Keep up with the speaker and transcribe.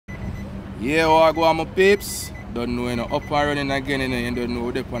Yeah, I go on my peeps. Don't know, up and running again, you don't know,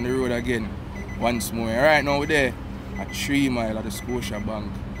 we're on the road again. Once more. Right now we're there at 3 Mile at the Scotia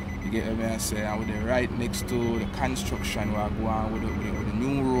Bank. You get me I say, and we're there right next to the construction where I go on with the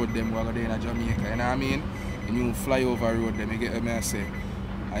new road them we're there in Jamaica, you know what I mean? The new flyover road them, you get me I say.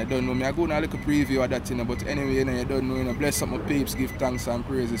 I don't know, I go on a little preview of that thing, but anyway, you don't know, bless up my peeps, give thanks and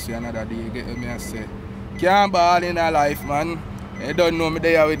praises for another day, you get me I say. Can't ball in our life, man. You don't know me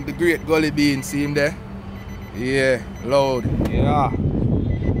there with the great Gully Bean, see him there? Yeah, loud. Yeah.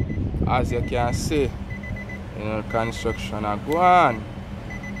 As you can see, you know, construction are go on.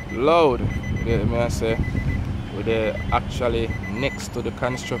 Loud. You get me I say? We're actually next to the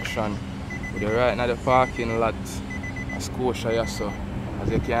construction. We're right now the parking lot of Scotia, yeah, so.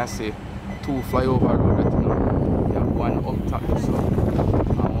 As you can see, 2 flyover road that, you know, you have one up top so,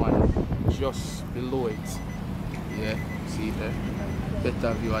 and one just below it. Yeah, see there?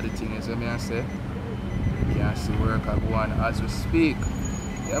 Better view of the thing is what I say. You can see work are going as we speak.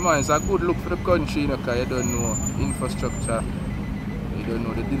 Yeah man, it's a good look for the country, you know, because you don't know infrastructure, you don't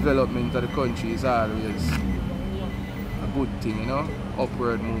know the development of the country is always a good thing, you know,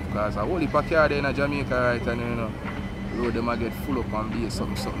 upward move, because a whole heap of car there in Jamaica right and you know, road them get full up and be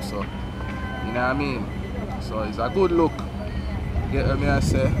something so, you know what I mean? So it's a good look, get what I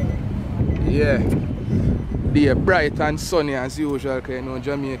say? Yeah, they bright and sunny as usual, because you know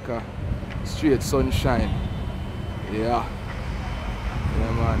Jamaica, straight sunshine, yeah.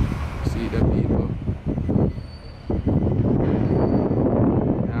 Yeah man, see the people. You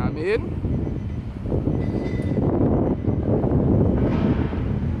know what I mean?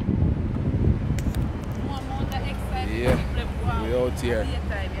 Yeah, we out here.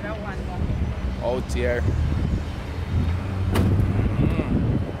 Out here.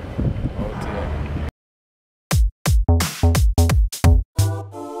 Out here.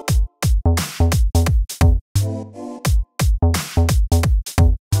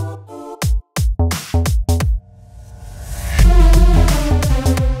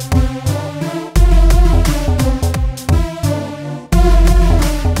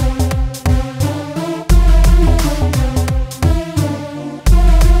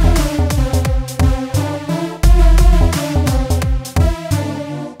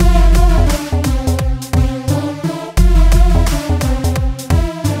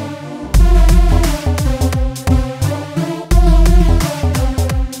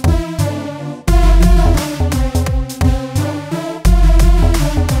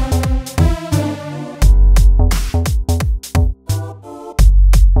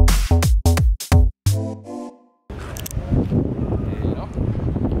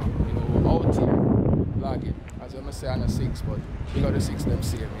 On the 6, but we got the 6 them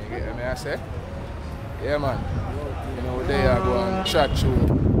see me, you get me I say? Yeah man, you know they are going chat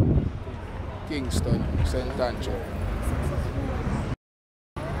to Kingston, St. Andrew.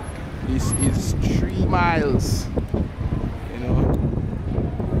 This is 3 miles, you know.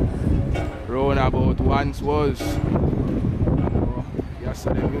 Roundabout once was, you know,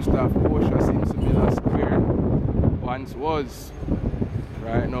 yesterday we used to have Porsche since Miller Square, once was.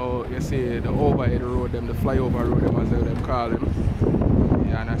 Right now, you see the overhead road, them, the flyover road, them as them call them.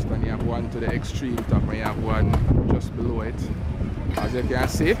 You understand? You have one to the extreme top and you have one just below it. As you can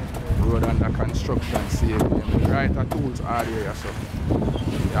see, road under construction, see it. Right, the tools are there, so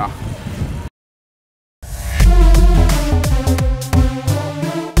yeah.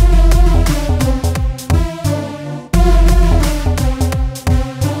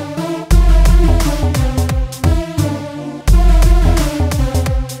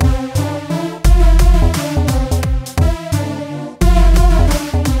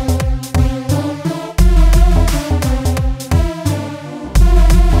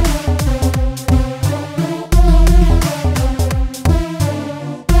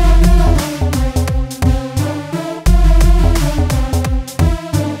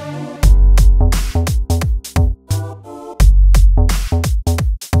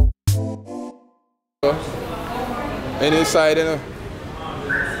 Inside, you know.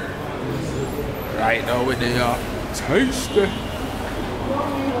 Right now with the tasty.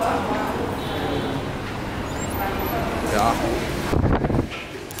 Yeah.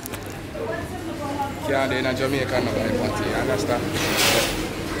 Can't do in Jamaica no like party, you understand?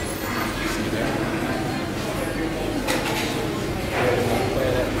 See there.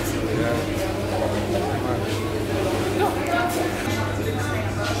 Yeah.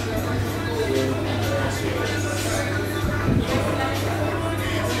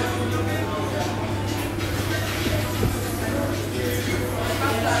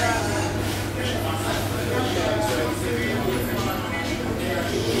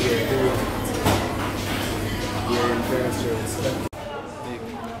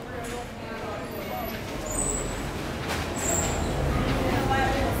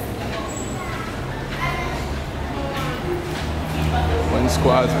 When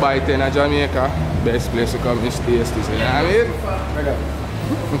squads bite in Jamaica, best place to come is tasty, you know what I mean?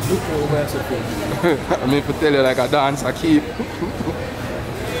 I mean to tell you like a dance I keep.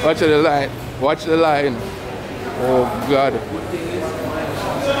 Watch the line. Watch the line. Oh God.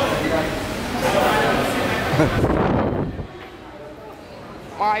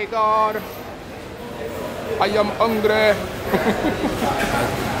 My God. I am hungry.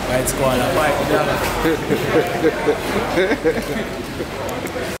 Let's go on a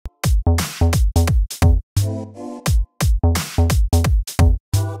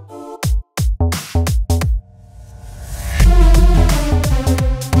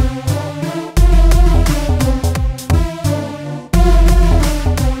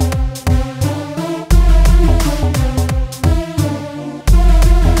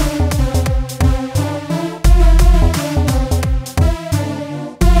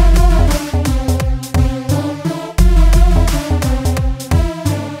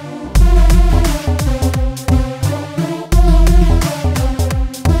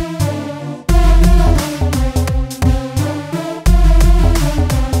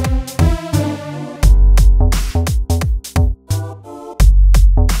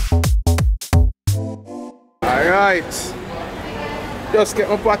Alright. Just get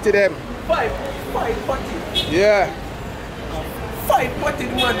my party them. Five party. Yeah. 5 party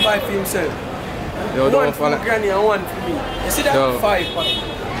the man buy for himself. Yo, one for Granny and one for me. You see that? Yo. 5 party.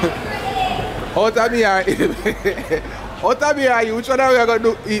 Out of me and you, which one are we gonna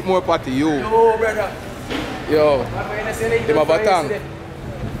do eat more party? You. Yo, brother. Yo. Him have a tank.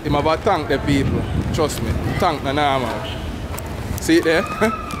 Him have a tank the people. Trust me. Tank na normal. See it there?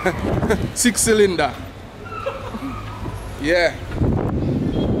 6 cylinder. Yeah.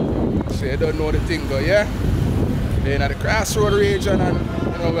 So you don't know the thing though, yeah? Then at the crossroad region and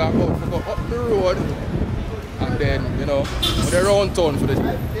you know we are about to go up the road and then you know we're around town for the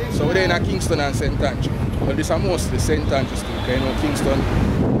so we're in a Kingston and St. Andrew. But this is mostly St. Andrew still, because you know Kingston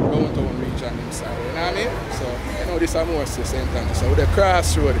round town region inside, you know what I mean? So you know this is mostly St. Andrew. So we're the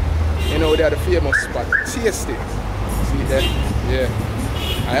crossroad, you know they're the famous spot. Taste it. See that? Yeah.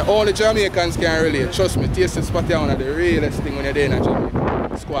 And all the Jamaicans can relate. Trust me, tasting spot is one of the realest thing when you're there in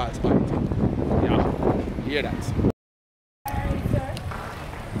Jamaica. Squads fighting. Yeah. Hear that.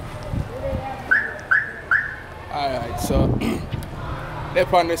 Alright, so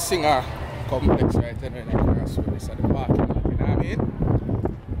they're on the singer complex right there in the crossroad. This is the parking lot, you know what I mean?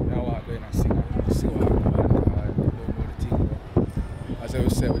 Now walk going and singer. See what I'm doing, don't know the thing. As I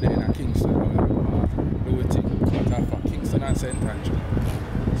was saying, we're there in Kingston, we're going to do the thing. But I'm from Kingston and St. Andrew.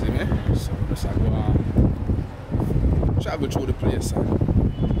 See me? So just I go and travel through the place and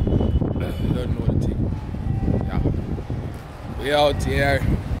you don't know the thing. Yeah. We out here.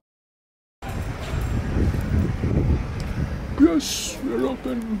 Yes, we're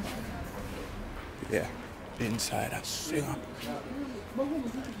open. Yeah. Inside a singer.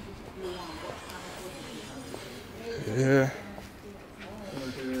 Yeah.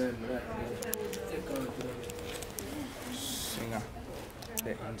 Singer.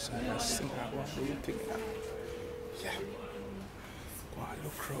 The inside a singer. What do you think? Yeah. Go and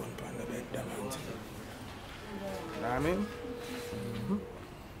look around on the bed, damn it. You know what I mean?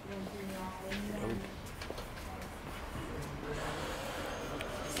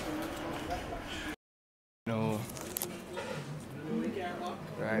 No.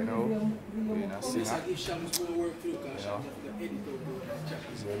 Right now, we're in a singer. You know?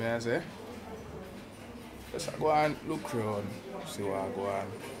 See what I say? Just go and look around, see what I go on. You know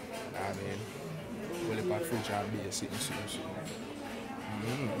what I mean? We'll look at fridge and be sitting soon.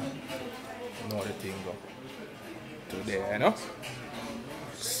 Know the thing go. Today, you know?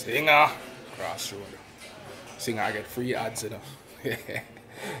 Singer. Crossroad. Singer get free ads, you know?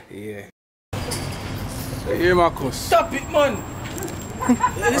 Yeah. So here, Marcus. Stop it, man!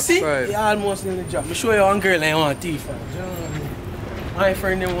 You see? You're almost in the job. I'm sure you're one girl and you want teeth. My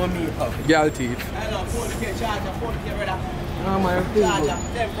friend didn't want me up. Girl teeth.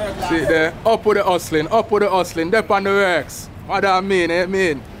 See there, up with the hustling, dep on the works. What that mean, it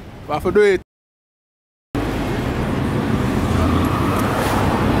mean? But if you do it.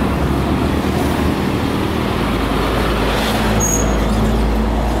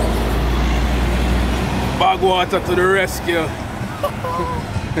 Bag water to the rescue.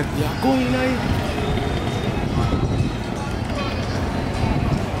 You're going now.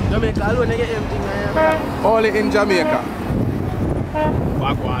 Jamaica alone, they get everything now. Only in Jamaica.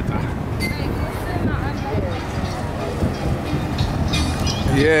 Bag water.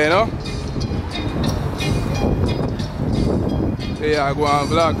 Yeah, you know? Yeah, I go on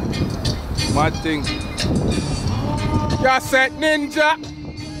vlog. Mad thing. Just set ninja.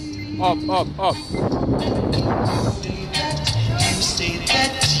 Up.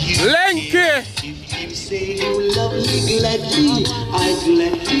 Lenky.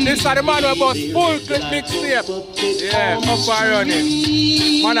 This is the man who bust full clip mixtape. Yeah, up and running.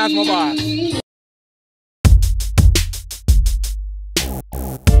 Man has my boss.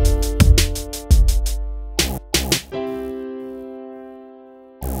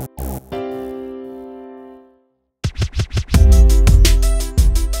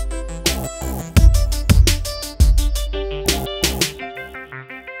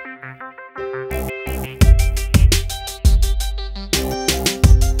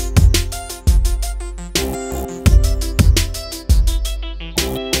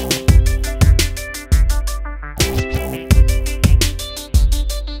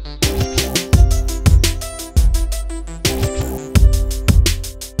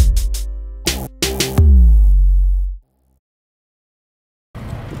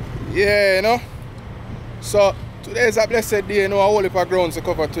 Yeah, you know. So today is a blessed day, you know, a whole heap of grounds to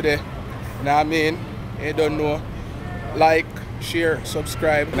cover today. You know what I mean? You don't know. Like, share,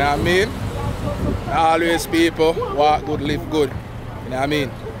 subscribe, you know what I mean? Always people walk good, live good. You know what I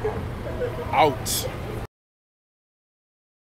mean? Out.